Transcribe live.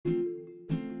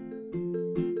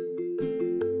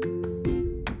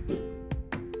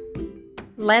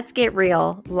Let's get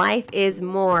real. Life is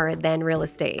more than real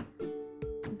estate.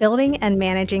 Building and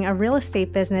managing a real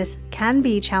estate business can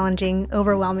be challenging,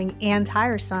 overwhelming, and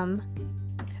tiresome.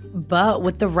 But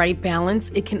with the right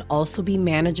balance, it can also be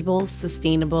manageable,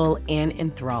 sustainable, and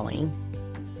enthralling.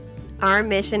 Our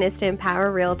mission is to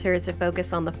empower realtors to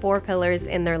focus on the 4 pillars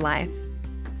in their life: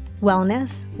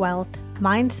 wellness, wealth,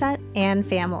 mindset, and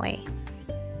family.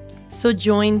 So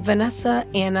join Vanessa,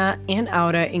 Anna, and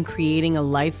Aura in creating a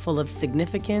life full of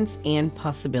significance and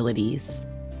possibilities.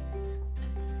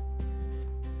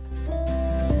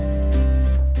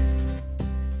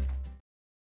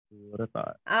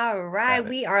 All right,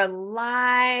 we are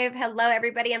live. Hello,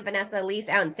 everybody. I'm Vanessa Elise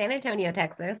out in San Antonio,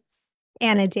 Texas.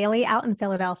 Anna Daly out in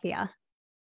Philadelphia.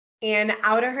 And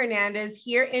Aura Hernandez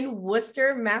here in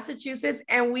Worcester, Massachusetts.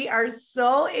 And we are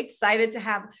so excited to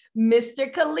have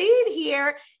Mr. Khalid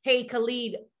here. Hey,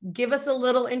 Khalid, give us a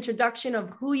little introduction of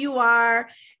who you are.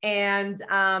 And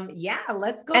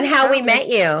let's go. And how we met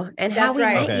you. And how we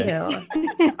met Okay.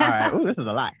 you. All right. Ooh, this is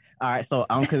a lot. All right. So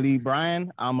I'm Khalid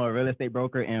Bryan. I'm a real estate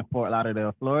broker in Fort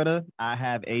Lauderdale, Florida. I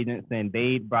have agents in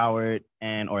Dade, Broward,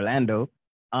 and Orlando.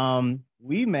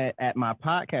 We met at my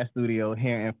podcast studio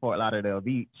here in Fort Lauderdale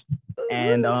Beach.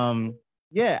 And I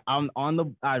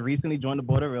recently joined the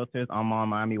board of realtors. I'm on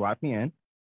Miami YPN.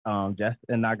 Just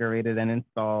inaugurated and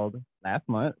installed last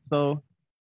month. So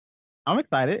I'm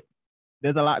excited.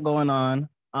 There's a lot going on.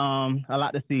 A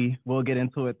lot to see. We'll get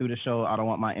into it through the show. I don't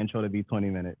want my intro to be 20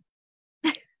 minutes.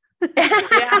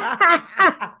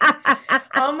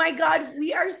 Oh my God,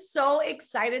 we are so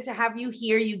excited to have you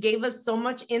here. You gave us so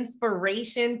much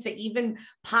inspiration to even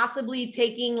possibly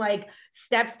taking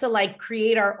steps to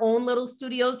create our own little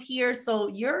studios here. So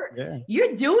you're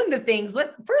doing the things.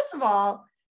 First of all,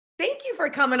 thank you for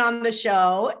coming on the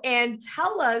show and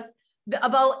tell us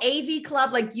about AV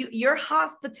Club. Your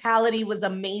hospitality was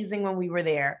amazing when we were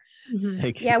there.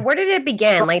 Mm-hmm. Yeah, where did it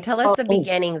begin? Tell us the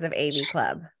beginnings of AV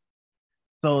Club.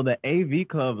 So the AV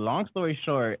Club, long story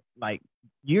short,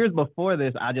 years before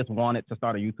this, I just wanted to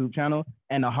start a YouTube channel.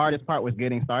 And the hardest part was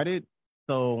getting started.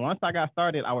 So once I got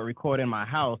started, I would record in my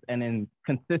house, and then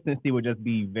consistency would just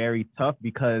be very tough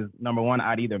because number one,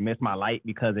 I'd either miss my light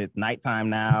because it's nighttime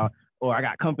now, or I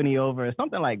got company over or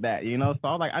something like that, So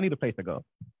I was like, I need a place to go.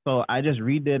 So I just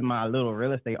redid my little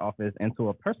real estate office into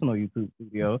a personal YouTube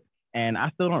studio. And I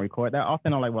still don't record that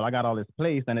often. I'm like, well, I got all this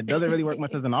place and it doesn't really work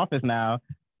much as an office now.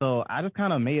 So I just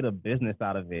kind of made a business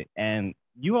out of it. And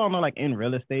you all know, in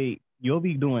real estate, you'll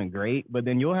be doing great, but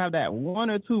then you'll have that 1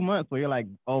 or 2 months where you're like,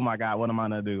 oh my God, what am I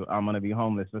going to do? I'm going to be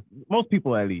homeless. Most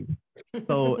people at least.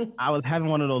 So I was having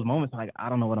one of those moments I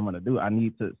don't know what I'm going to do.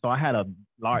 So I had a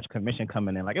large commission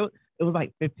coming in. It was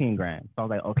like 15 grand. So I was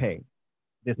like, okay,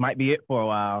 this might be it for a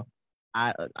while.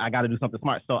 I got to do something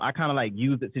smart. So I kind of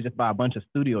used it to just buy a bunch of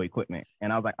studio equipment.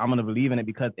 And I was like, I'm going to believe in it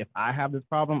because if I have this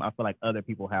problem, I feel like other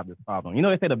people have this problem.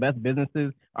 They say the best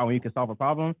businesses are when you can solve a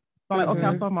problem. So I'm like, okay,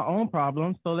 I'll solve my own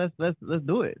problem. So let's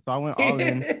do it. So I went all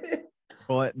in,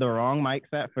 bought the wrong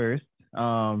mics at first.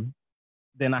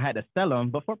 Then I had to sell them,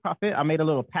 but for profit, I made a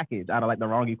little package out of the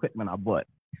wrong equipment I bought.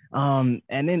 And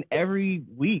then every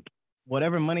week,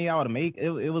 whatever money I would make, it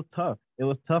was tough. It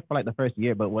was tough for the first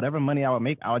year, but whatever money I would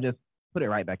make, I would just put it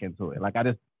right back into it.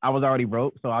 I was already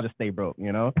broke, so I'll just stay broke,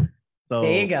 So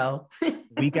there you go.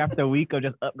 week after week of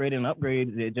just upgrading,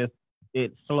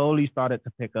 it slowly started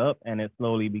to pick up, and it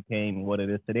slowly became what it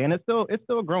is today. And it's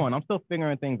still growing. I'm still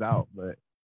figuring things out, but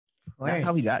that's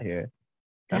how we got here.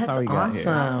 That's how we got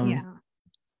awesome. Here. Yeah.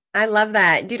 I love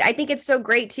that, dude. I think it's so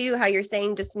great too, how you're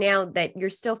saying just now that you're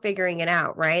still figuring it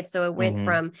out, right? So it went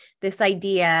from this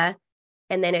idea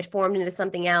and then it formed into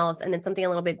something else and then something a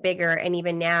little bit bigger. And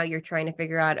even now you're trying to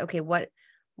figure out, okay, what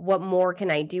more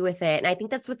can I do with it? And I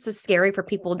think that's what's so scary for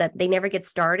people, that they never get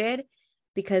started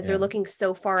because they're looking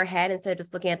so far ahead instead of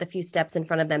just looking at the few steps in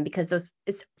front of them, because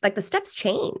it's the steps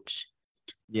change.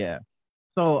 Yeah.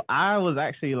 So I was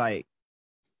actually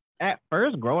at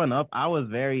first growing up, I was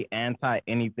very anti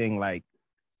anything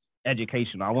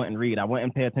educational. I wouldn't read. I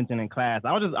wouldn't pay attention in class.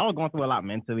 I was going through a lot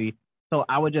mentally. So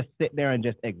I would just sit there and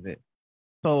just exist.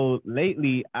 So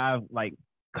lately I've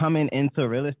coming into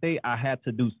real estate, I had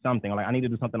to do something. I need to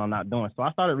do something I'm not doing. So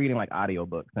I started reading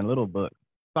audiobooks and little books.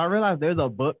 So I realized there's a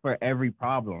book for every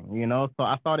problem, So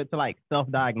I started to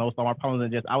self-diagnose all my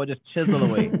problems, and I would just chisel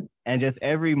away. And just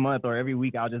every month or every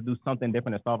week, I'll just do something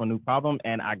different to solve a new problem.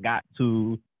 And I got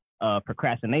to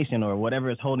procrastination, or whatever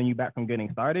is holding you back from getting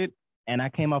started. And I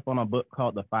came up on a book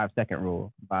called The 5-Second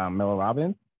Rule by Mel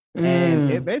Robbins.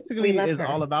 And it basically is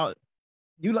all about,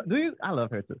 do you? I love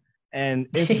her too. And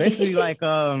it's basically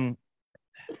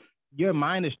your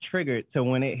mind is triggered to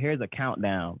when it hears a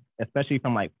countdown, especially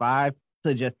from 5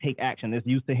 to just take action. It's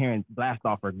used to hearing blast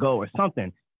off or go or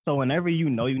something. So whenever you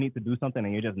know you need to do something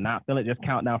and you're just not feeling it, just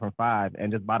count down from 5.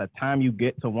 And just by the time you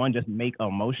get to 1, just make a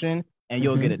motion and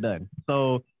you'll get it done.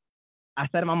 So I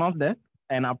sat at my mom's desk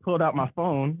and I pulled out my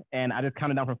phone and I just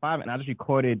counted down from 5 and I just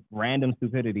recorded random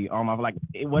stupidity on my, like,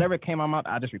 whatever came out of my mouth,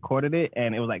 I just recorded it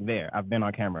and it was like, there, I've been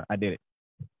on camera. I did it.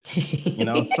 You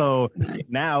know, so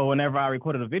now whenever I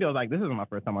recorded a video, I was like, this isn't my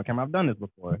first time on camera. I've done this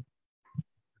before.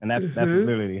 And that's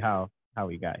literally how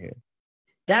we got here.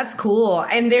 That's cool.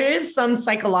 And there is some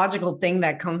psychological thing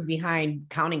that comes behind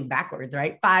counting backwards,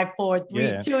 right? 5, 4,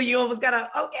 3, 2. You almost gotta,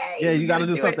 okay. Yeah, you gotta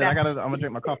do something. I'm gonna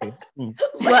drink my coffee.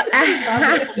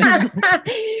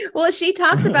 Well, she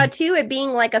talks about too, it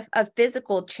being like a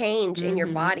physical change in your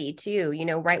body too, you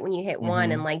know, right when you hit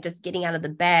 1 and like just getting out of the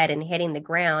bed and hitting the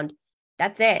ground,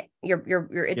 that's it.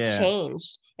 It's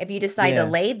changed. If you decide to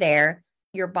lay there,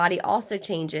 your body also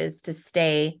changes to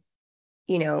stay,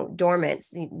 you know, dormant,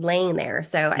 laying there.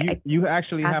 So you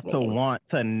actually have to want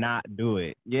to not do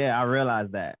it. Yeah, I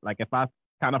realized that. Like if I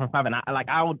count up from 5 and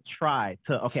I would try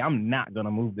to, okay, I'm not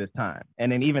gonna move this time.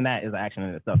 And then even that is an action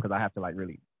in itself because I have to like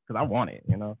really, because I want it,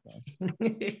 you know. So.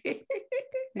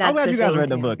 I'm glad you guys read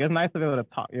the book. It's nice to be able to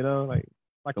talk, you know, like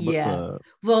a book club.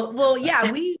 Well,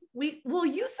 yeah, you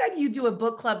said you do a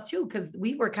book club too, because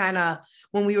we were kind of,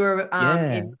 when we were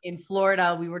in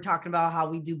Florida, we were talking about how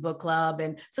we do book club.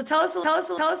 And so tell us.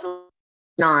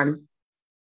 On.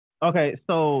 Okay,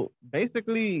 so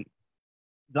basically,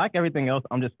 like everything else,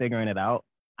 I'm just figuring it out.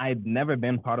 I've never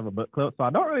been part of a book club, so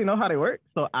I don't really know how they work.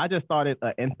 So I just started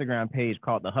an Instagram page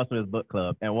called the Hustlers Book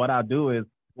Club. And what I'll do is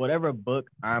whatever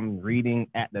book I'm reading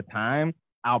at the time,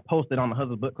 I'll post it on the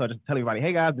Hustlers Book Club just to tell everybody,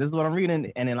 hey guys, this is what I'm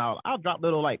reading. And then I'll drop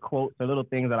little like quotes or little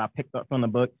things that I picked up from the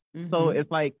book. So it's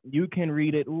like you can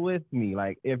read it with me.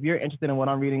 Like if you're interested in what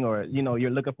I'm reading or, you know, you're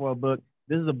looking for a book,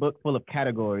 this is a book full of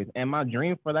categories. And my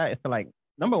dream for that is to like,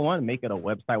 number one, make it a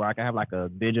website where I can have like a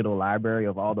digital library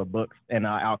of all the books and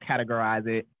I'll categorize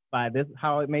it by this,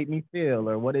 how it made me feel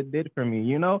or what it did for me,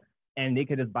 you know, and they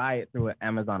could just buy it through an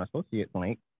Amazon Associates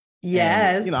link.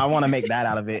 Yes. And, you know, I want to make that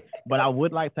out of it, but I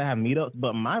would like to have meetups.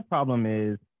 But my problem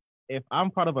is if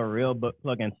I'm part of a real book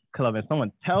club and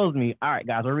someone tells me, all right,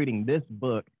 guys, we're reading this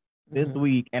book this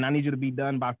week and I need you to be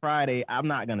done by Friday, I'm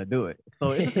not going to do it. So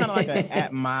it's kind of like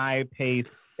at my pace.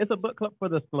 It's a book club for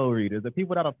the slow readers, the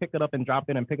people that'll pick it up and drop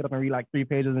it and pick it up and read like 3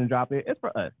 pages and drop it. It's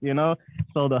for us, you know?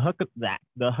 So the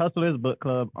Hustlers Book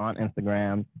Club on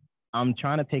Instagram, I'm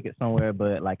trying to take it somewhere,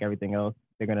 but like everything else,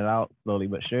 figuring it out slowly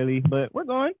but surely, but we're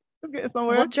going. We're getting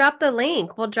somewhere. We'll drop the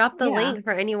link. Link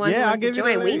for anyone who wants to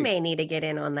join. We may need to get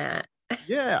in on that.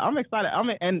 Yeah, I'm excited.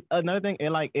 And another thing,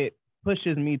 it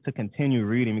pushes me to continue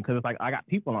reading because it's like I got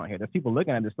people on here. There's people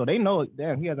looking at this, so they know,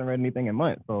 damn, he hasn't read anything in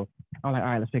months. So I'm like, all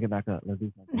right, let's pick it back up. Let's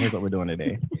do something. Here's what we're doing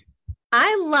today.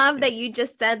 I love that you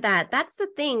just said that. That's the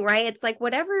thing, right? It's like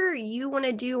whatever you want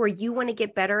to do or you want to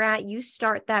get better at, you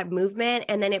start that movement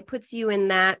and then it puts you in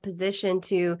that position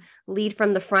to lead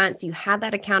from the front. So you have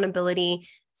that accountability.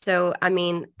 So, I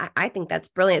mean, I think that's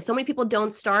brilliant. So many people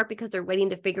don't start because they're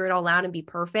waiting to figure it all out and be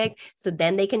perfect. So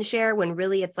then they can share when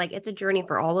really it's like, it's a journey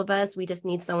for all of us. We just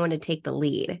need someone to take the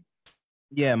lead.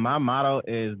 Yeah. My motto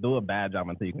is do a bad job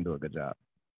until you can do a good job.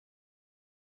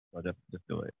 So just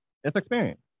do it. It's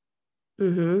experience.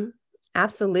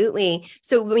 Absolutely.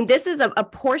 So, I mean, this is a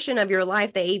portion of your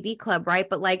life, the AV Club, right?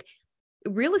 But like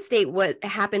real estate, what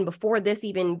happened before this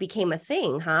even became a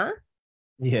thing, huh?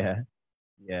 Yeah.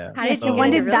 When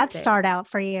did that start out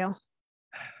for you?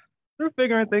 Through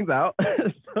figuring things out.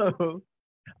 So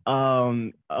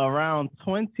around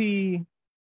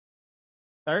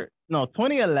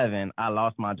 2011, I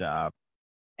lost my job.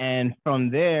 And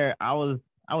from there, I was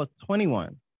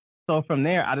 21. So from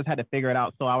there, I just had to figure it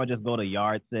out. So I would just go to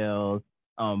yard sales,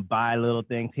 buy little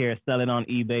things here, sell it on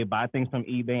eBay, buy things from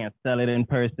eBay and sell it in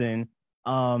person.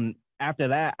 After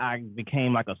that, I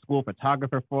became like a school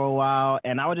photographer for a while.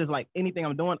 And I was just like, anything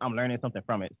I'm doing, I'm learning something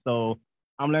from it. So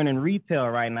I'm learning retail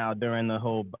right now during the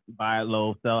whole buy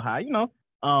low, sell high, you know.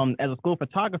 As a school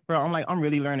photographer, I'm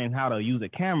really learning how to use a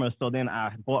camera. So then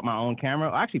I bought my own camera.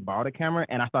 I actually borrowed a camera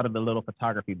and I started a little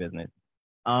photography business.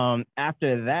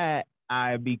 After that,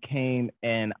 I became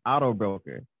an auto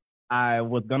broker. I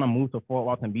was going to move to Fort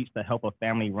Walton Beach to help a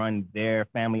family run their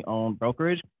family-owned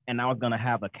brokerage. And I was going to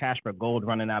have a cash for gold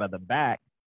running out of the back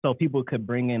so people could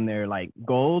bring in their like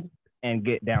gold and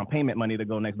get down payment money to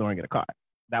go next door and get a car.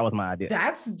 That was my idea.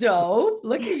 That's dope.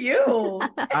 Look at you.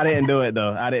 I didn't do it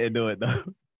though.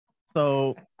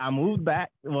 So I moved back.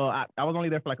 Well, I was only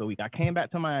there for like a week. I came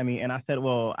back to Miami and I said,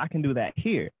 well, I can do that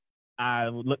here. I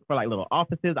looked for like little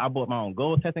offices. I bought my own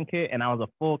gold testing kit and I was a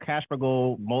full cash for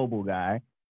gold mobile guy.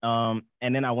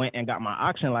 And then I went and got my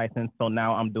auction license. So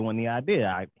now I'm doing the idea.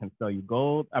 I can sell you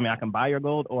gold. I mean, I can buy your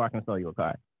gold or I can sell you a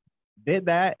car. Did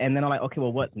that. And then I'm like, okay,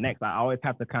 well, what's next? I always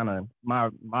have to my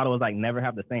motto is like never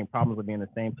have the same problems with being in the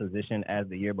same position as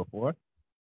the year before.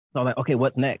 So I'm like, okay,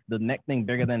 what's next? The next thing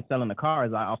bigger than selling the car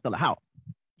is I'll sell a house.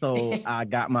 So I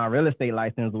got my real estate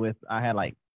license I had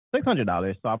like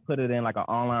 $600. So I put it in like an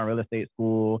online real estate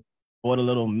school, bought a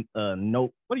little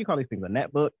note. What do you call these things? A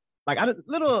netbook? Like a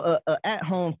little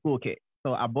at-home school kit.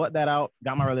 So I bought that out,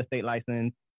 got my real estate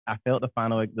license. I failed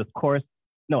the course.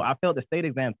 No, I failed the state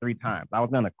exam 3 times. I was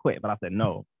going to quit, but I said,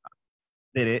 no, I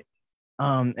did it.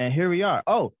 And here we are.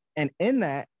 Oh, and in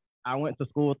that, I went to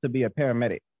school to be a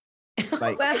paramedic.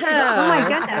 Like, wow. Oh my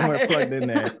goodness. We're plugged in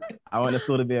there. I went to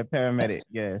school to be a paramedic.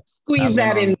 Yeah. Squeeze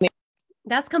that in there.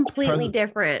 That's completely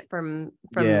different from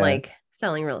like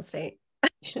selling real estate.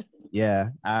 Yeah.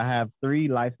 I have 3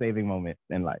 life-saving moments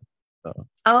in life. So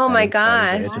oh my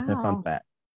gosh. It's just a fun fact.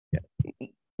 Yeah.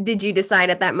 Did you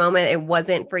decide at that moment it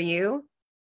wasn't for you?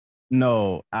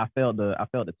 No, I failed the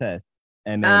test.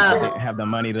 And then I didn't have the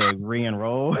money to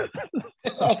re-enroll.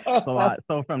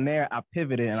 So from there, I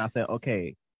pivoted and I said,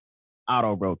 okay,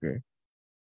 auto broker.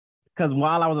 Because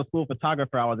while I was a school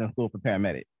photographer, I was in school for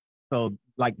paramedic. So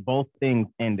like both things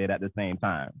ended at the same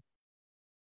time.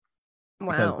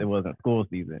 Wow. Because it wasn't school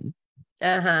season.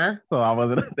 Uh-huh.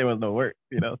 So there was no work,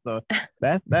 So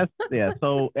that's yeah.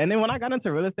 So and then when I got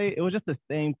into real estate, it was just the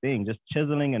same thing, just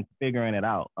chiseling and figuring it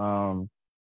out.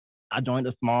 I joined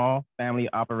a small family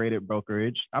operated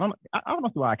brokerage. I don't know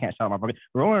why I can't shout out my broker.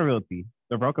 Rowan Realty.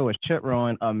 The broker was Chip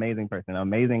Rowan, amazing person,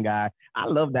 amazing guy. I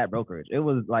love that brokerage. It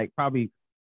was like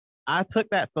I took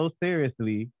that so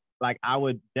seriously. Like I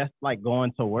would just like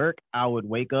going to work, I would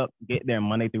wake up, get there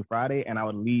Monday through Friday, and I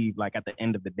would leave like at the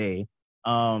end of the day.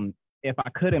 If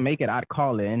I couldn't make it, I'd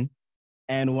call in.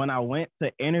 And when I went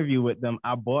to interview with them,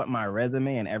 I bought my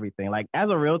resume and everything. Like as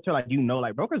a realtor, like,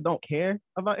 like brokers don't care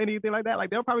about anything like that. Like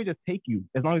they'll probably just take you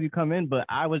as long as you come in. But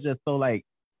I was just so like,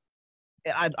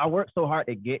 I worked so hard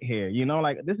to get here,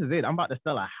 like this is it. I'm about to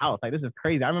sell a house. Like this is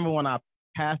crazy. I remember when I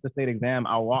passed the state exam,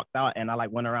 I walked out and I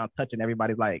like went around touching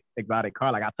everybody's like exotic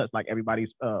car. Like I touched like everybody's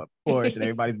Porsche and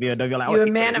everybody's BMW. Like, you were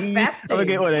manifesting. I'm gonna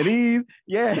get one of these.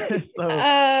 Yeah. So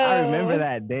I remember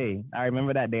that day.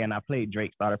 And I played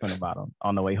Drake Started From the Bottom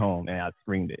on the way home and I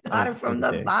screamed it. Started from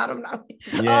the bottom.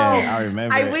 Yeah, I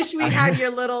remember. I wish we had your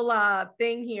little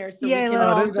thing here so we can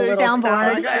do the little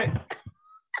soundboard.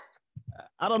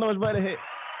 I don't know which button to hit.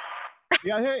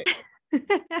 You guys hear it?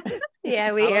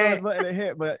 Yeah, we hear it. Button to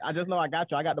hit, but I just know I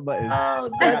got you. I got the buttons. Oh,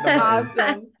 that's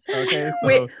awesome. Okay.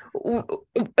 So.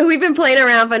 We've been playing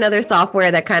around with another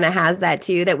software that kind of has that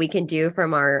too, that we can do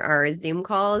from our Zoom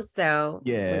calls. So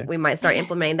yeah, we might start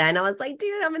implementing that. And I was like,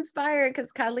 dude, I'm inspired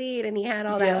because Khalid and he had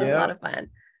all that. It was a lot of fun.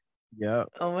 Yeah.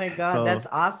 Oh my God, that's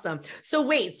awesome. So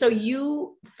wait, so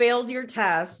you failed your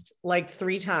test like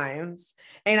 3 times.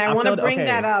 And I want to bring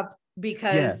that up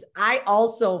because I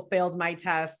also failed my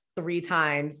test 3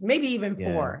 times, maybe even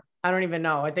 4. I don't even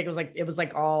know. I think it was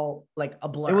like all like a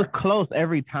blur. It was close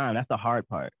every time. That's the hard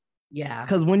part. Yeah.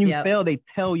 Because when you fail, they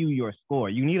tell you your score.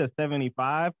 You need a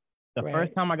 75. The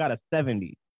first time I got a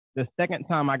 70. The second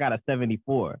time I got a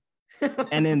 74.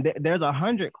 And then there's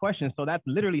 100 questions. So that's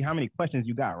literally how many questions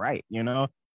you got right,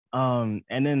 And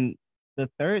then the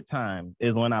third time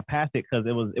is when I passed it because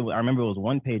it was I remember it was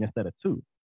 1 page instead of 2. And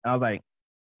I was like,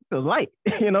 it was light,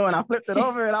 and I flipped it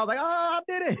over and I was like, oh, I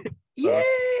did it. Yay!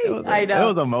 I know.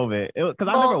 It was a moment. Because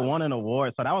I never won an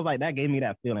award. So that was like, that gave me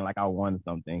that feeling like I won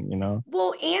something,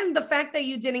 Well, and the fact that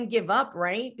you didn't give up,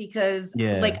 right? Because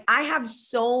like I have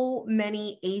so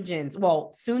many agents,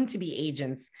 well, soon to be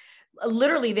agents,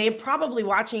 literally they're probably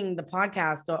watching the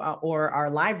podcast or are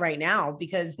live right now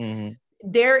because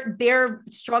they're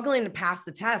struggling to pass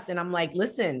the test. And I'm like,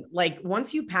 listen, like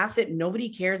once you pass it, nobody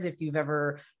cares if you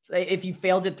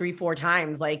failed it 3-4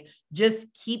 times, like just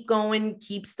keep going,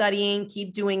 keep studying,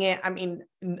 keep doing it. I mean,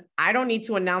 I don't need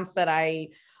to announce that I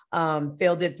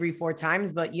failed it 3-4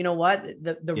 times, but you know what?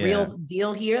 The real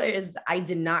deal here is I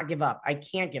did not give up. I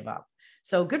can't give up.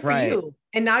 So good for you.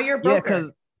 And now you're a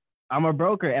broker. I'm a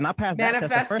broker and I passed that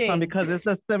test the first time because it's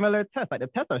a similar test. Like the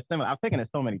tests are similar. I've taken it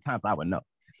so many times I would know.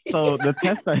 So the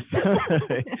tests are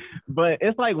similar. But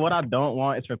it's like what I don't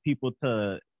want is for people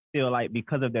to feel like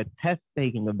because of their test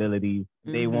taking abilities,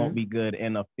 they won't be good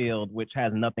in a field which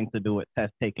has nothing to do with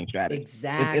test taking strategy.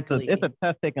 Exactly. It's a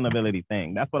test taking ability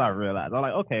thing. That's what I realized. I'm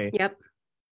like, okay,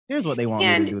 here's what they want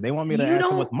me to do. They want me to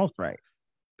answer what's most right.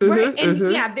 Right. And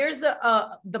there's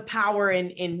the power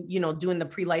in doing the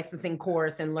pre-licensing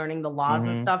course and learning the laws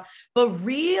and stuff. But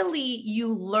really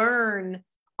you learn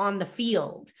on the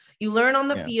field. You learn on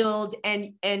the field,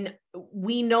 and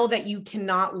we know that you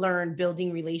cannot learn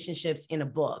building relationships in a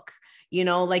book. You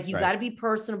know, like you got to be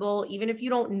personable, even if you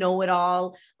don't know it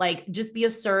all, like just be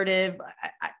assertive.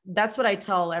 That's what I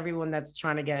tell everyone that's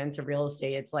trying to get into real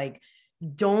estate. It's like,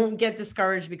 don't get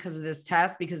discouraged because of this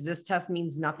test, because this test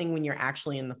means nothing when you're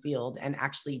actually in the field and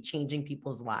actually changing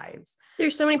people's lives.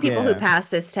 There's so many people who pass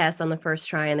this test on the first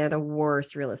try and they're the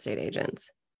worst real estate agents.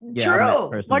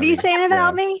 True. What are you saying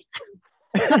about me?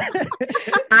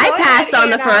 I passed on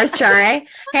the first try.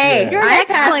 Hey, I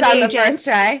passed on the first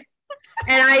try.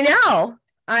 And I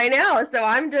know. So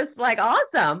I'm just like,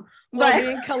 awesome. Well,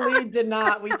 me and Khalid did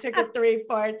not. We took it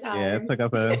 3-4 times. Yeah, it took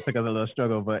us a little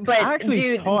struggle, but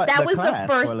dude, that was the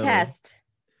first test.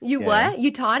 What?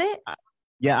 You taught it?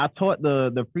 I taught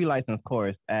the pre-license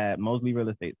course at Mosley Real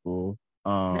Estate School.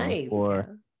 Nice.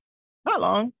 For not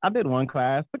long. I did one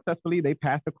class successfully. They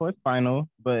passed the course final,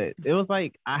 but it was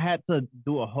like I had to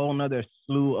do a whole nother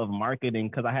slew of marketing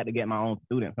because I had to get my own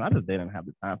students, and I just didn't have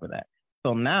the time for that.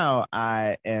 So now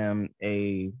I am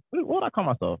what would I call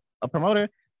myself? A promoter.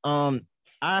 I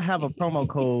have a promo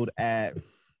code at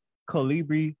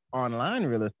Colibri Online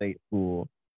Real Estate School.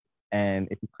 And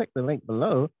if you click the link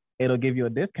below, it'll give you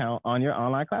a discount on your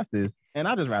online classes. And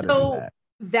I just rather do that.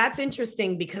 That's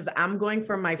interesting because I'm going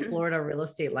for my Florida real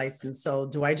estate license. So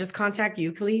do I just contact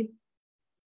you, Khalid?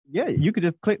 Yeah, you could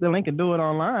just click the link and do it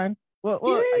online. Well,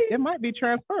 it might be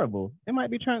transferable. It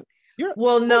might be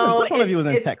no. Which one of you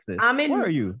is in Texas? Where are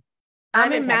you?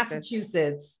 I'm in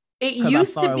Massachusetts. It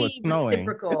used to be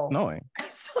reciprocal. It's snowing.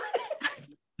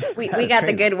 We got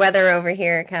the good weather over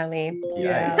here, Khalid.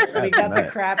 Yeah, we got the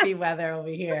crappy weather over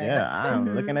here. Yeah,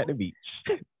 I'm looking at the beach.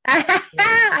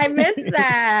 I miss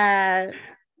that.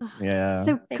 Yeah.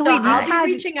 So I'll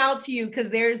be reaching out to you because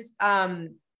there's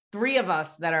 3 of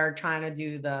us that are trying to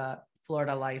do the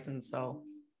Florida license. So.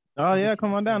 Oh yeah,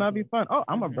 come on down. That'll be fun. Oh,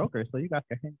 I'm a broker, so you guys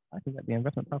can hang out at the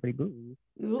investment property group.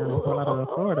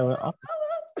 So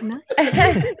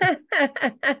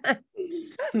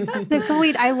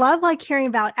Khalid, I love like hearing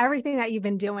about everything that you've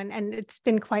been doing, and it's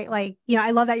been quite like,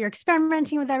 I love that you're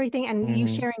experimenting with everything and you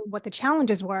sharing what the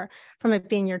challenges were, from it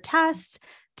being your test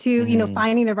to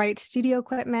finding the right studio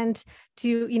equipment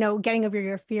to getting over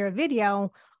your fear of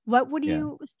video. What would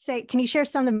you say? Can you share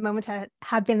some of the moments that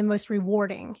have been the most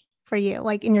rewarding for you,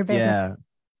 like in your business?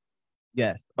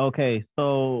 Yes. Okay.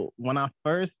 So when I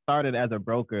first started as a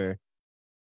broker,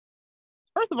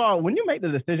 first of all, when you make the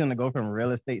decision to go from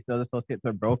real estate sales associate to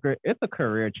a broker, it's a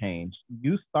career change.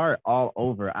 You start all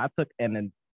over. I took a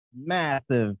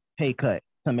massive pay cut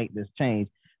to make this change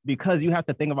because you have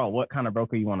to think about what kind of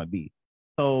broker you want to be.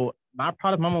 So my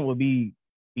proudest moment would be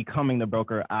becoming the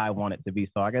broker I wanted to be.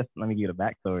 So I guess let me give you the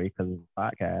backstory because it's a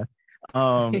podcast.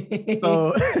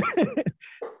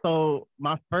 So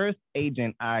my first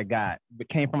agent I got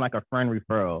came from like a friend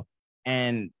referral.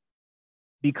 And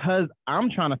because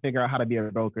I'm trying to figure out how to be a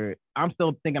broker, I'm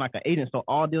still thinking like an agent. So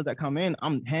all deals that come in,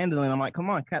 I'm handling. I'm like, come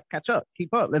on, catch up,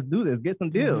 keep up. Let's do this. Get some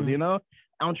deals,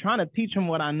 I'm trying to teach him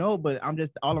what I know, but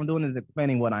all I'm doing is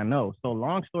explaining what I know. So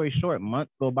long story short,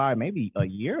 months go by, maybe a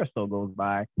year or so goes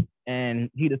by,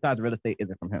 and he decides real estate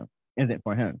isn't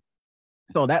for him.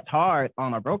 So that's hard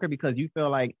on a broker because you feel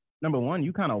like, number one,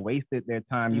 you kind of wasted their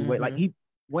time. You wait, like he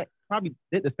probably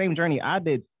did the same journey I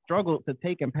did, struggled to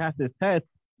take and pass this test,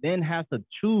 then has to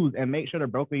choose and make sure the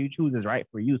broker you choose is right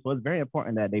for you. So it's very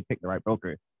important that they pick the right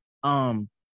broker.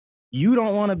 You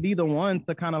don't want to be the one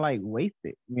to kind of like waste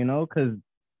it, because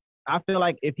I feel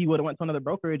like if he would have went to another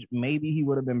brokerage, maybe he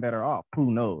would have been better off.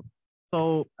 Who knows?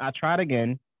 So I tried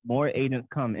again. More agents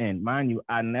come in. Mind you,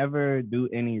 I never do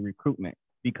any recruitment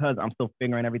because I'm still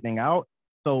figuring everything out.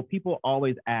 So people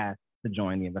always ask to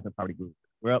join the investment property group.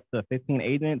 We're up to 15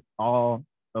 agents, all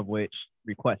of which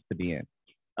request to be in.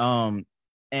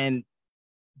 And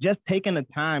just taking the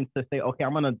time to say, okay,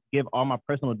 I'm going to give all my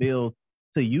personal deals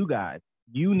to you guys.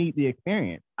 You need the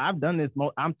experience. I've done this.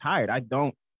 I'm tired. I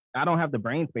don't have the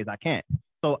brain space. I can't.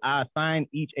 So I assign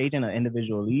each agent an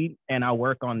individual lead and I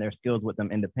work on their skills with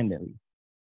them independently.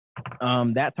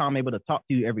 That's how I'm able to talk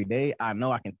to you every day. I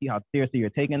know I can see how seriously you're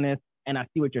taking this and I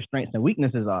see what your strengths and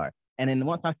weaknesses are. And then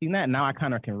once I see that, now I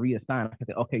kind of can reassign. I can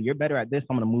say, okay, you're better at this.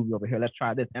 I'm going to move you over here. Let's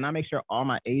try this. And I make sure all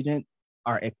my agents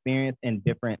are experienced in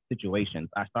different situations.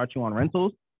 I start you on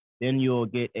rentals, then you'll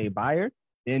get a buyer,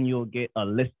 then you'll get a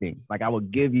listing. Like I will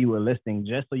give you a listing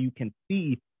just so you can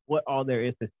see what all there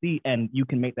is to see and you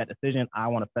can make that decision. I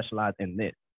want to specialize in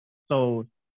this. So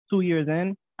 2 years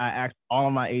in, I asked all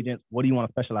of my agents, what do you want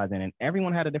to specialize in? And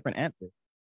everyone had a different answer.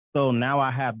 So now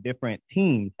I have different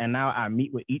teams and now I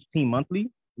meet with each team monthly.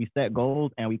 We set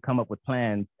goals and we come up with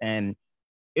plans. And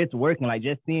it's working. Like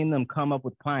just seeing them come up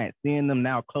with clients, seeing them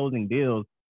now closing deals,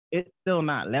 it's still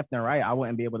not left and right. I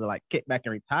wouldn't be able to like kick back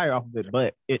and retire off of it,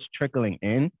 but it's trickling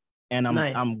in, and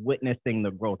I'm witnessing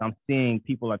the growth. I'm seeing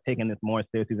people are taking this more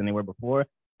seriously than they were before,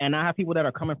 and I have people that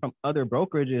are coming from other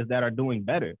brokerages that are doing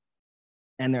better,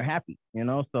 and they're happy, you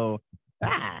know. So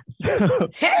hey,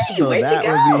 so where'd you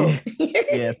go?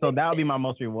 So that would be my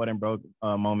most rewarding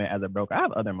moment as a broker. I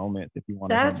have other moments if you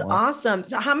want to. That's awesome.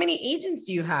 So how many agents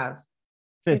do you have?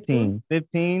 15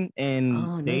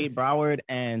 in Dade, Broward,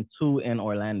 and 2 in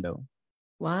Orlando.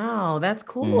 Wow, that's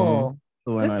cool.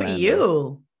 Good for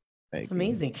you. That's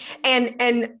amazing.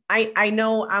 And I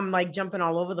know I'm like jumping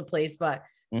all over the place, but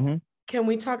can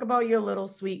we talk about your little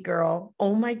sweet girl?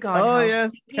 Oh my God. Oh,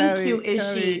 yes. Cute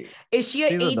is she? Is she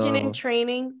an agent in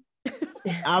training?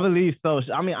 I believe so.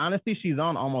 I mean, honestly, she's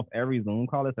on almost every Zoom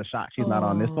call. It's a shock she's not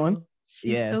on this one.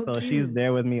 So she's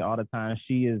there with me all the time.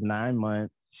 She is 9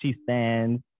 months. She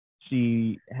stands.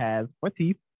 She has 4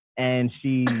 teeth, and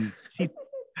she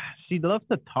loves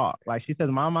to talk. Like she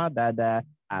says, "Mama, Dada,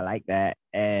 I like that,"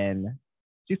 and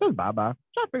she says, "Bye bye."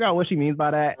 Trying to figure out what she means by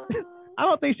that. I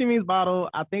don't think she means bottle.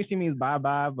 I think she means bye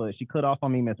bye, but she could also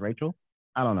mean Miss Rachel.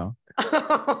 I don't know.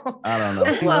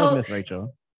 She loves Miss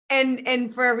Rachel.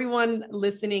 And for everyone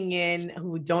listening in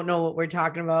who don't know what we're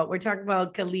talking about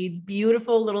Khalid's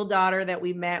beautiful little daughter that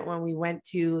we met when we went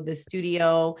to the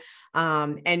studio.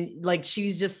 And like,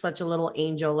 she's just such a little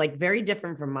angel, like very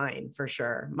different from mine, for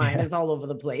sure. Mine is all over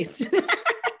the place.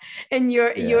 And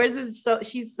yours is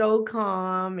she's so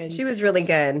calm. And she was really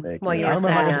good while you were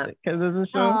setting up.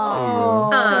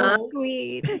 Oh,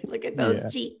 sweet. Look at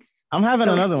those cheeks. I'm having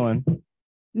another one.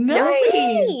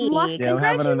 Nice.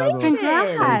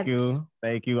 Congratulations.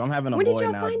 Thank you. I'm having a when boy did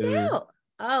y'all now, find dude. out?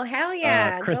 Oh, hell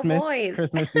yeah. Christmas, go boys.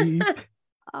 Christmas Eve.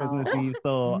 Christmas Eve.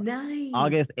 So nice.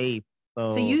 August 8th.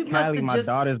 So you must have my just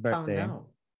daughter's birthday.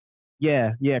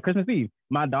 Yeah, Christmas Eve.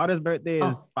 My daughter's birthday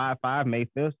is 5/5, May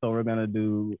 5th. So we're gonna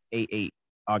do 8/8,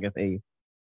 August 8th.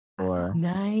 For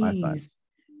nice.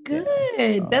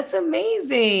 Good. That's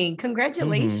amazing.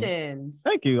 Congratulations.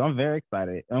 Thank you. I'm very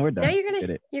excited. And we're done. Now you're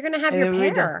gonna have your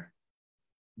pair.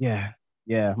 Yeah.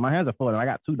 My hands are full. And I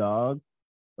got 2 dogs.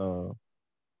 So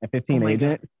and 15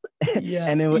 agents. Yeah.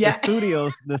 And then with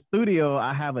the studio,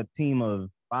 I have a team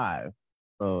of 5.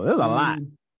 So there's a lot.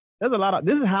 There's a lot of,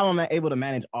 this is how I'm able to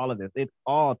manage all of this. It's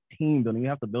all team building. You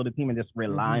have to build a team and just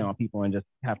rely on people and just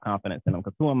have confidence in them.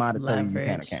 Because who am I to tell you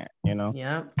can or can't, you know?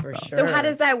 Yeah, for sure. So how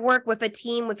does that work with a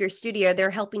team, with your studio?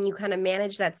 They're helping you kind of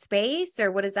manage that space,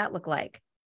 or what does that look like?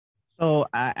 So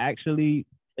I actually,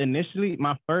 initially,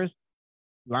 my first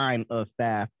line of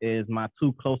staff is my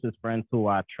 2 closest friends who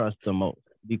I trust the most.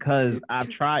 Because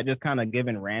I've tried just kind of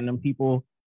giving random people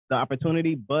the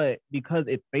opportunity, but because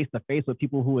it's face to face with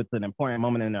people who it's an important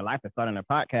moment in their life to starting a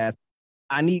podcast,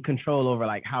 I need control over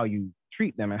like how you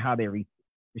treat them and how they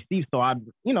receive. So I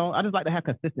just like to have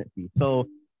consistency. So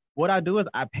what I do is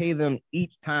I pay them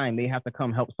each time they have to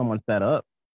come help someone set up,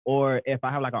 or if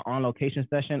I have like an on location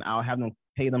session, I'll have them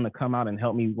pay them to come out and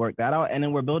help me work that out. And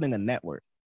then we're building a network.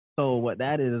 So what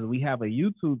that is we have a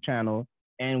YouTube channel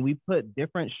and we put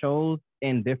different shows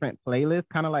in different playlists,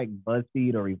 kind of like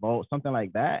BuzzFeed or Revolt, something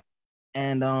like that.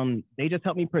 And they just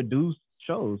help me produce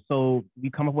shows. So we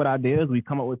come up with ideas, we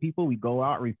come up with people, we go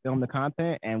out, we film the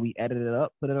content, and we edit it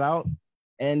up, put it out.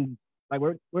 And like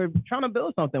we're trying to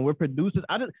build something. We're producers.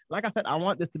 Like I said, I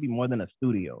want this to be more than a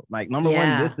studio. Like number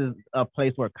one, this is a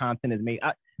place where content is made.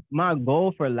 My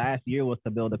goal for last year was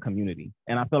to build a community,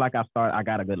 and I feel like I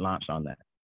got a good launch on that.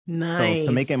 Nice. So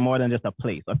to make it more than just a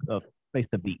place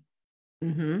to be.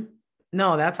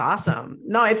 No, that's awesome.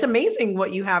 No, it's amazing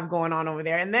what you have going on over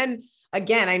there. And then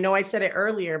again, I know I said it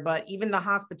earlier, but even the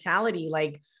hospitality,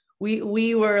 like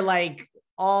we were like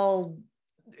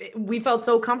we felt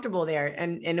so comfortable there,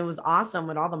 and it was awesome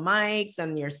with all the mics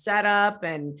and your setup,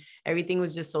 and everything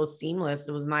was just so seamless.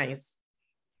 It was nice.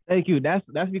 Thank you. That's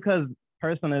because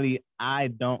personally, I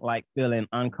don't like feeling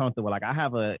uncomfortable. Like I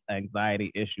have a anxiety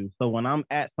issue. So when I'm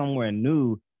at somewhere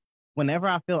new, whenever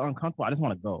I feel uncomfortable, I just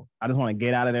want to go. I just want to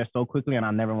get out of there so quickly, and I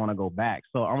never want to go back.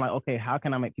 So I'm like, okay, how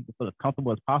can I make people feel as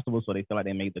comfortable as possible so they feel like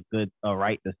they made the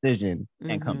right decision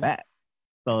and come back?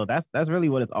 So that's really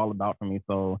what it's all about for me.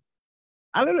 So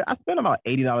I spend about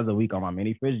 $80 a week on my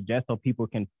mini fridge just so people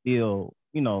can feel,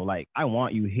 like I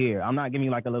want you here. I'm not giving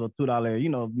you like a little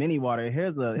 $2, mini water.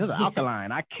 Here's an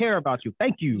alkaline. I care about you.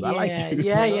 Thank you. I like you.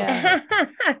 Yeah.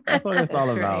 That's what it's all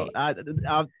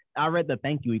about. I read The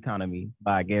Thank You Economy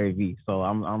by Gary Vee. So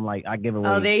I'm like, I give away.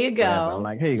 Oh, there you go. Whatever. I'm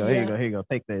like, here you go.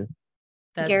 Take this.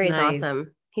 That's Gary's nice.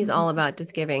 awesome. He's all about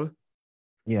just giving.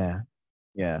 Yeah,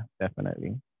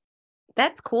 definitely.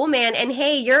 That's cool, man. And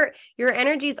hey, your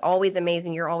energy is always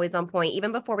amazing. You're always on point.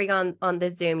 Even before we got on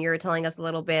this Zoom, you were telling us a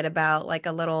little bit about like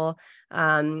a little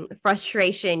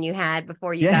frustration you had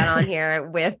before you got on here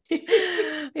with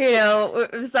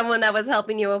someone that was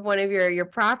helping you with one of your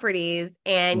properties,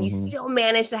 and you still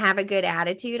managed to have a good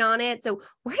attitude on it. So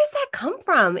where does that come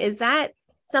from? Is that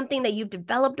something that you've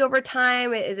developed over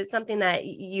time? Is it something that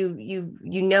you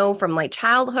know from like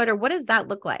childhood, or what does that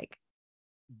look like?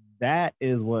 That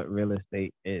is what real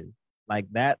estate is. Like,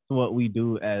 that's what we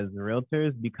do as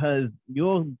realtors, because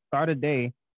you'll start a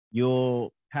day,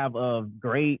 you'll have a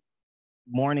great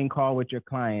morning call with your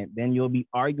client, then you'll be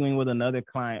arguing with another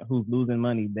client who's losing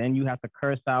money, then you have to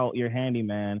curse out your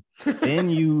handyman, then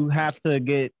you have to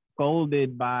get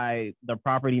scolded by the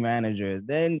property manager,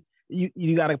 then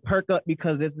you got to perk up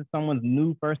because this is someone's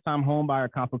new first-time home buyer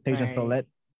consultation, right. So let's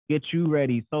get you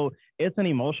ready. So it's an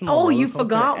emotional roller coaster. You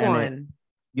forgot one.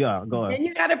 Yeah, go ahead. Then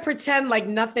you got to pretend like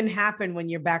nothing happened when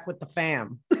you're back with the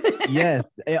fam. Yes,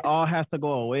 it all has to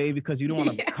go away because you don't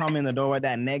want to come in the door with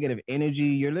that negative energy.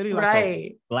 You're literally like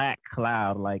a black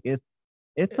cloud. Like, it's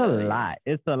a lot.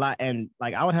 It's a lot. And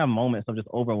like, I would have moments of just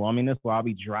overwhelmingness where I'll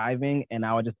be driving and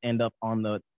I would just end up on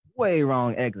the way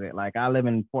wrong exit. Like, I live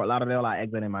in Fort Lauderdale, I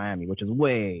exit in Miami, which is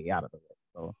way out of the way.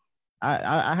 So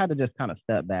I had to just kind of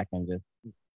step back and just,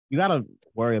 you got to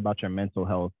worry about your mental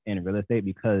health in real estate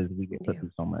because we get put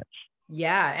through so much.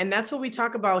 Yeah. And that's what we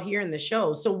talk about here in the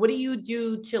show. So what do you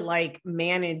do to like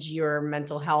manage your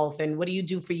mental health, and what do you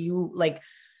do for you? Like,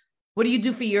 what do you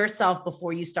do for yourself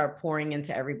before you start pouring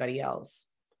into everybody else?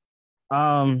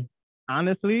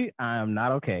 Honestly, I'm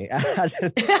not okay. I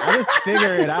just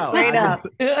figure it out. Straight up.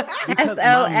 Because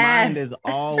my mind is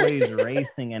always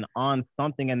racing and on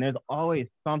something, and there's always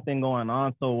something going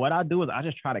on. So what I do is I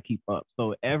just try to keep up.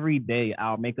 So every day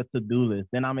I'll make a to-do list.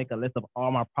 Then I'll make a list of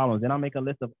all my problems. Then I'll make a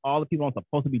list of all the people I'm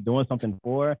supposed to be doing something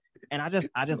for. And I just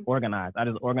organize.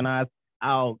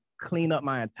 I'll clean up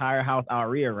my entire house. I'll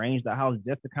rearrange the house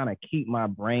just to kind of keep my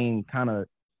brain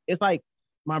it's like,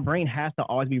 my brain has to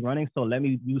always be running, so let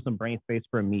me use some brain space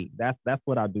for me. That's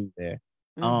what I do there.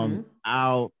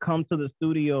 I'll come to the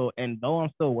studio, and though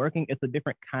I'm still working, it's a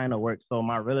different kind of work. So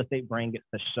my real estate brain gets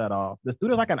to shut off. The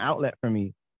studio is like an outlet for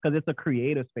me because it's a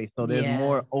creative space. So there's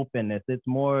more openness. It's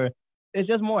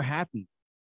just more happy,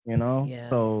 Yeah.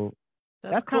 So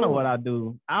that's kind of what I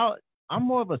do. I'm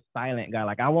more of a silent guy.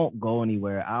 Like, I won't go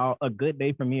anywhere. A good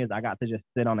day for me is I got to just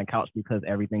sit on the couch because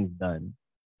everything's done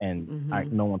and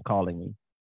no one's calling me.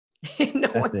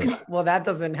 Well, that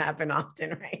doesn't happen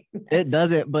often, right? It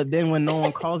doesn't, but then when no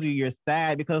one calls you, you're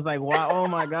sad because like, why? Oh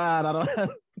my God,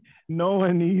 no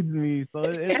one needs me. So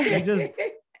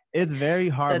it's very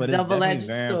hard, but it's definitely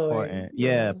very important.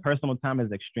 Yeah, personal time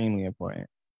is extremely important.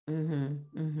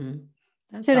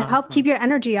 So to help keep your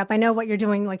energy up, I know what you're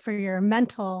doing like for your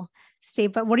mental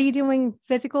state, but what are you doing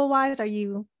physical wise? Do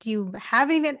you have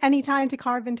even any time to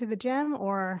carve into the gym,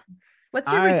 or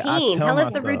what's your routine? Tell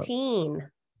us the routine.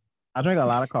 I drink a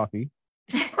lot of coffee.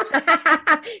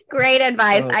 Great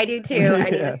advice. I do too. I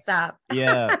need to stop.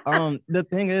 Yeah. The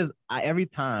thing is, every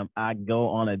time I go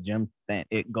on a gym stint,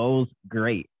 it goes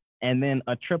great. And then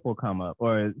a trip will come up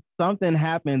or something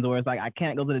happens where it's like, I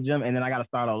can't go to the gym and then I got to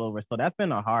start all over. So that's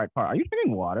been a hard part. Are you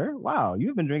drinking water? Wow.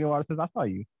 You've been drinking water since I saw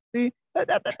you. See,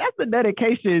 that's the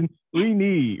dedication we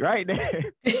need right there.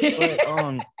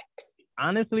 But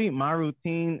honestly, my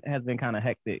routine has been kind of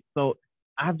hectic. So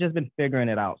I've just been figuring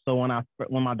it out. So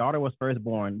when my daughter was first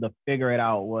born, the figure it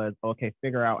out was, okay,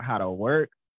 figure out how to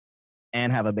work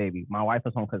and have a baby. My wife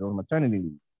was home because it was maternity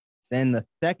leave. Then the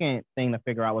second thing to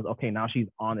figure out was, okay, now she's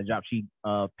on the job. She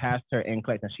passed her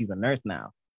NCLEX and she's a nurse now.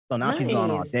 So now she's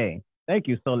gone all day. Thank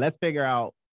you. So let's figure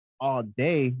out all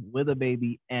day with a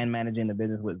baby and managing the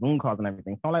business with Zoom calls and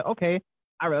everything. So I'm like, okay,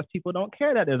 I realize people don't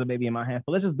care that there's a baby in my hand.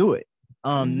 So let's just do it.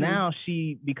 Now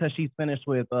because she's finished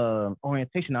with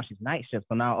orientation, now she's night shift.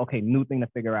 So now, okay, new thing to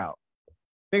figure out.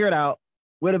 Figure it out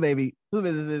with a baby, 2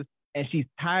 businesses, and she's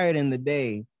tired in the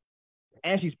day.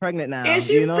 And she's pregnant now. And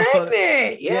she's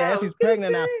pregnant. So, she's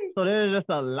pregnant now. So there's just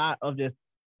a lot of just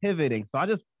pivoting.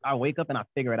 So I wake up and I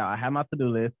figure it out. I have my to-do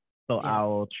list. So I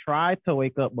will try to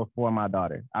wake up before my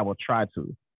daughter. I will try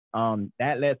to.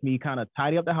 That lets me kind of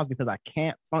tidy up the house because I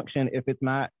can't function if it's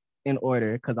not in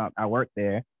order because I work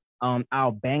there.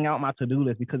 I'll bang out my to-do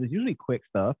list because it's usually quick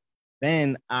stuff.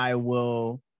 Then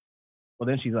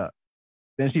then she's up.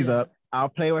 Up. I'll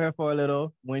play with her for a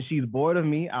little. When she's bored of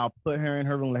me, I'll put her in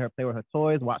her room, let her play with her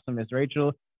toys, watch some Miss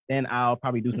Rachel. Then I'll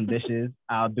probably do some dishes.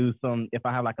 I'll do some, if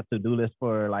I have like a to-do list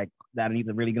for like that I need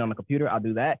to really get on the computer, I'll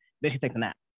do that. Then she takes a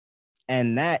nap.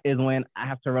 And that is when I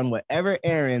have to run whatever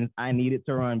errands I needed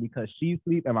to run because she's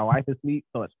asleep and my wife is asleep.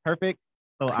 So it's perfect.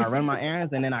 So I run my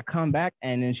errands and then I come back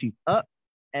and then she's up.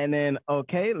 And then,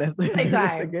 okay, let's do this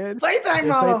again. Playtime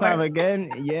all over. Playtime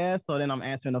again. Yeah. So then I'm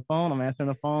answering the phone.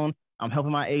 I'm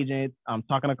helping my agents. I'm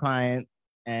talking to clients.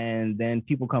 And then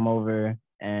people come over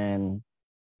and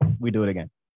we do it again.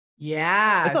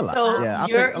 Yeah. So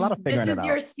this is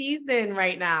your season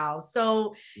right now.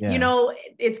 So, you know,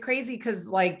 it's crazy because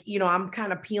like, you know, I'm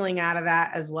kind of peeling out of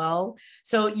that as well.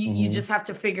 So you just have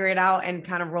to figure it out and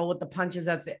kind of roll with the punches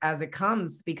as it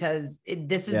comes, because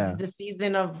this is the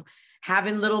season of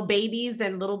having little babies,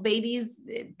 and little babies,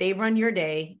 they run your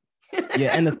day.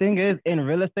 Yeah. And the thing is, in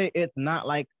real estate, it's not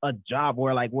like a job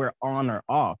where like we're on or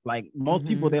off. Like most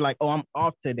people, they're like, oh, I'm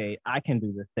off today, I can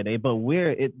do this today. But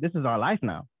this is our life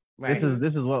now. Right.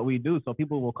 This is what we do. So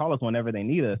people will call us whenever they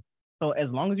need us. So as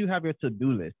long as you have your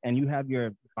to-do list and you have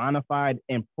your bona fide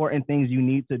important things you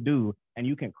need to do and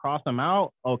you can cross them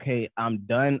out, okay, I'm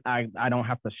done. I don't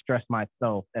have to stress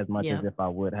myself as much as if I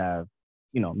would have,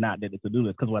 you know, not did the to-do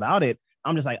list. Because without it,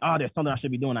 I'm just like, oh, there's something I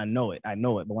should be doing. I know it.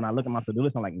 But when I look at my to-do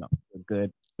list, I'm like, no, it's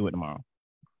good. Do it tomorrow.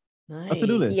 Nice. A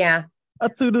to-do list. Yeah. A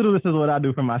to-do list is what I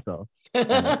do for myself.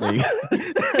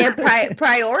 And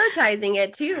prioritizing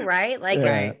it too, right? Like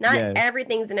not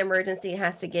everything's an emergency. It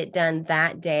has to get done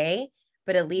that day,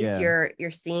 but at least you're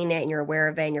seeing it and you're aware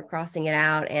of it and you're crossing it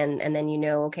out, and then you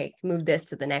know, okay, move this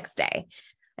to the next day.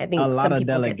 I think a lot of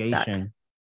delegation.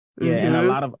 Yeah, and a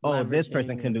lot of this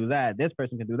person can do that. This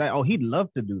person can do that. Oh, he'd love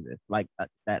to do this. Like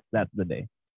that's the day.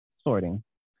 Sorting.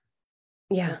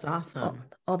 Yeah, that's awesome.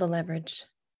 All the leverage.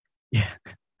 Yeah,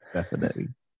 definitely.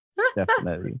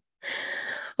 Definitely.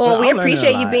 Well, we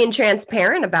appreciate you being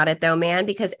transparent about it though, man,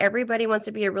 because everybody wants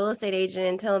to be a real estate agent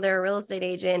until they're a real estate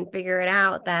agent and figure it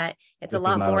out that it's a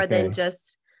lot more than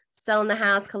just selling the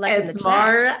house, collecting the check. It's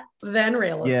more than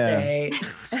real estate.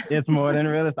 It's more than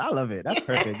real estate. I love it. That's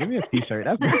perfect. Give me a t-shirt.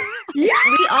 That's great. Yeah,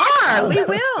 we are. We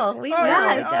will. We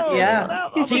will. Yeah.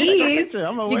 Jeez,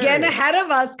 you're getting ahead of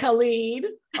us, Khalid.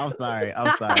 I'm sorry.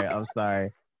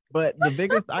 But the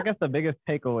biggest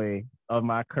takeaway of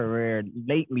my career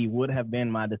lately would have been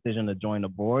my decision to join the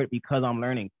board, because I'm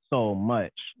learning so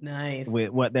much. Nice.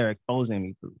 With what they're exposing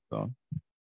me to. So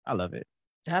I love it.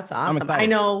 That's awesome. I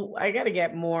know I got to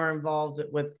get more involved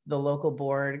with the local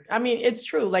board. I mean, it's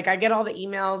true. Like I get all the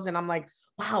emails and I'm like,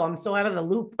 wow, I'm so out of the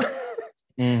loop.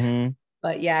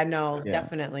 But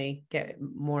definitely get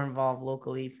more involved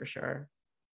locally for sure.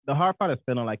 The hard part is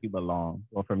feeling like you belong.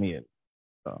 Well, for me,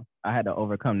 so I had to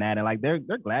overcome that. And like, they're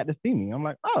glad to see me. I'm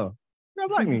like, oh, you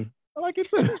guys like me. I like you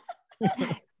too.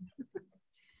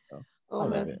 Oh,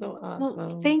 that's so awesome.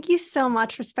 Well, thank you so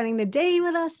much for spending the day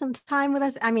with us, some time with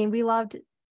us. I mean, we loved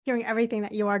hearing everything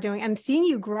that you are doing and seeing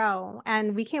you grow.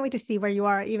 And we can't wait to see where you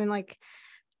are even like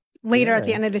later at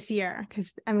the end of this year.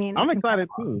 Because I mean, I'm excited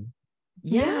too.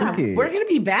 Yeah, we're going to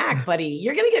be back, buddy.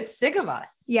 You're going to get sick of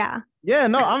us. Yeah. Yeah,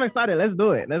 no, I'm excited. Let's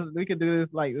do it. We could do this.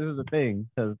 Like, this is a thing.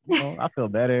 Because I feel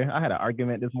better. I had an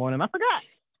argument this morning. I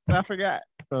forgot.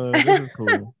 So this is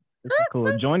cool. This is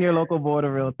cool. Join your local board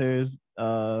of realtors.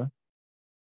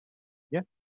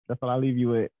 That's what I'll leave you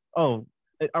with. Oh,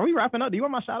 are we wrapping up? Do you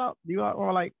want my shout out? Do you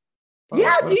want like?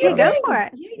 Yeah, do you go for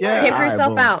it? Yeah, hit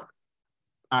yourself out.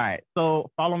 All right. So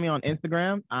follow me on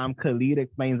Instagram. I'm Khalid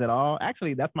Explains It All.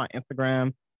 Actually, that's my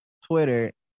Instagram,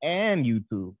 Twitter, and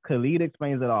YouTube. Khalid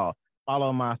Explains It All.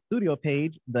 Follow my studio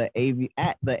page, the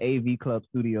AV Club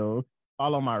Studios.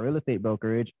 Follow my real estate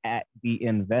brokerage at the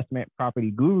Investment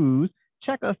Property Gurus.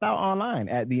 Check us out online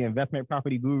at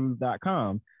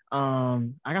theinvestmentpropertygurus.com.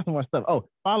 I got some more stuff. Oh,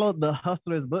 follow the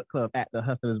Hustlers Book Club at the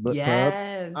Hustlers Book Club.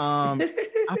 I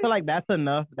feel like that's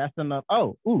enough.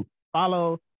 Oh,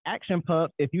 follow Action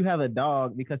Pup if you have a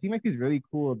dog, because he makes these really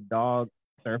cool dog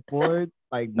surfboards,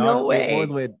 like dog surfboards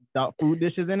with dog food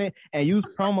dishes in it, and use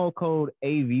promo code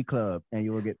AV Club and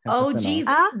you will get 10% off. Geez,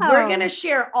 we're gonna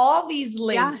share all these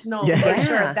links. For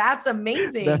sure. That's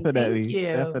amazing. Definitely. Thank you.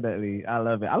 Definitely. I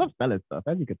love it. I love selling stuff,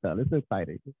 as you can tell. It's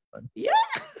exciting. It's fun. Yeah.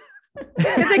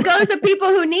 Because it goes to people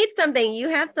who need something. You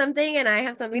have something and I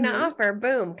have something to offer.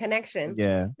 Boom, connection.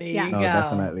 Yeah. There you go.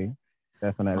 Definitely.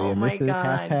 Oh and my this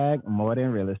God. is hashtag more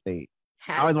than real estate.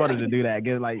 I always wanted to do that.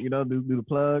 Get like, do the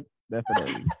plug.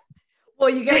 Definitely.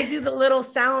 Well, you gotta do the little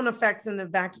sound effects in the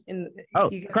back.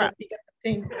 Crap.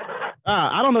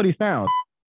 I don't know these sounds.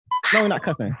 No, we're not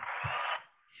cussing.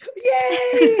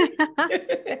 Yay!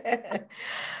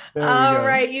 All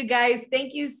right, you guys.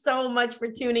 Thank you so much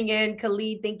for tuning in.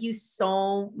 Khalid, thank you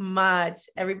so much.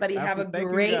 Everybody have a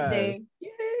great day.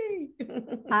 Yay!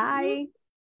 Bye.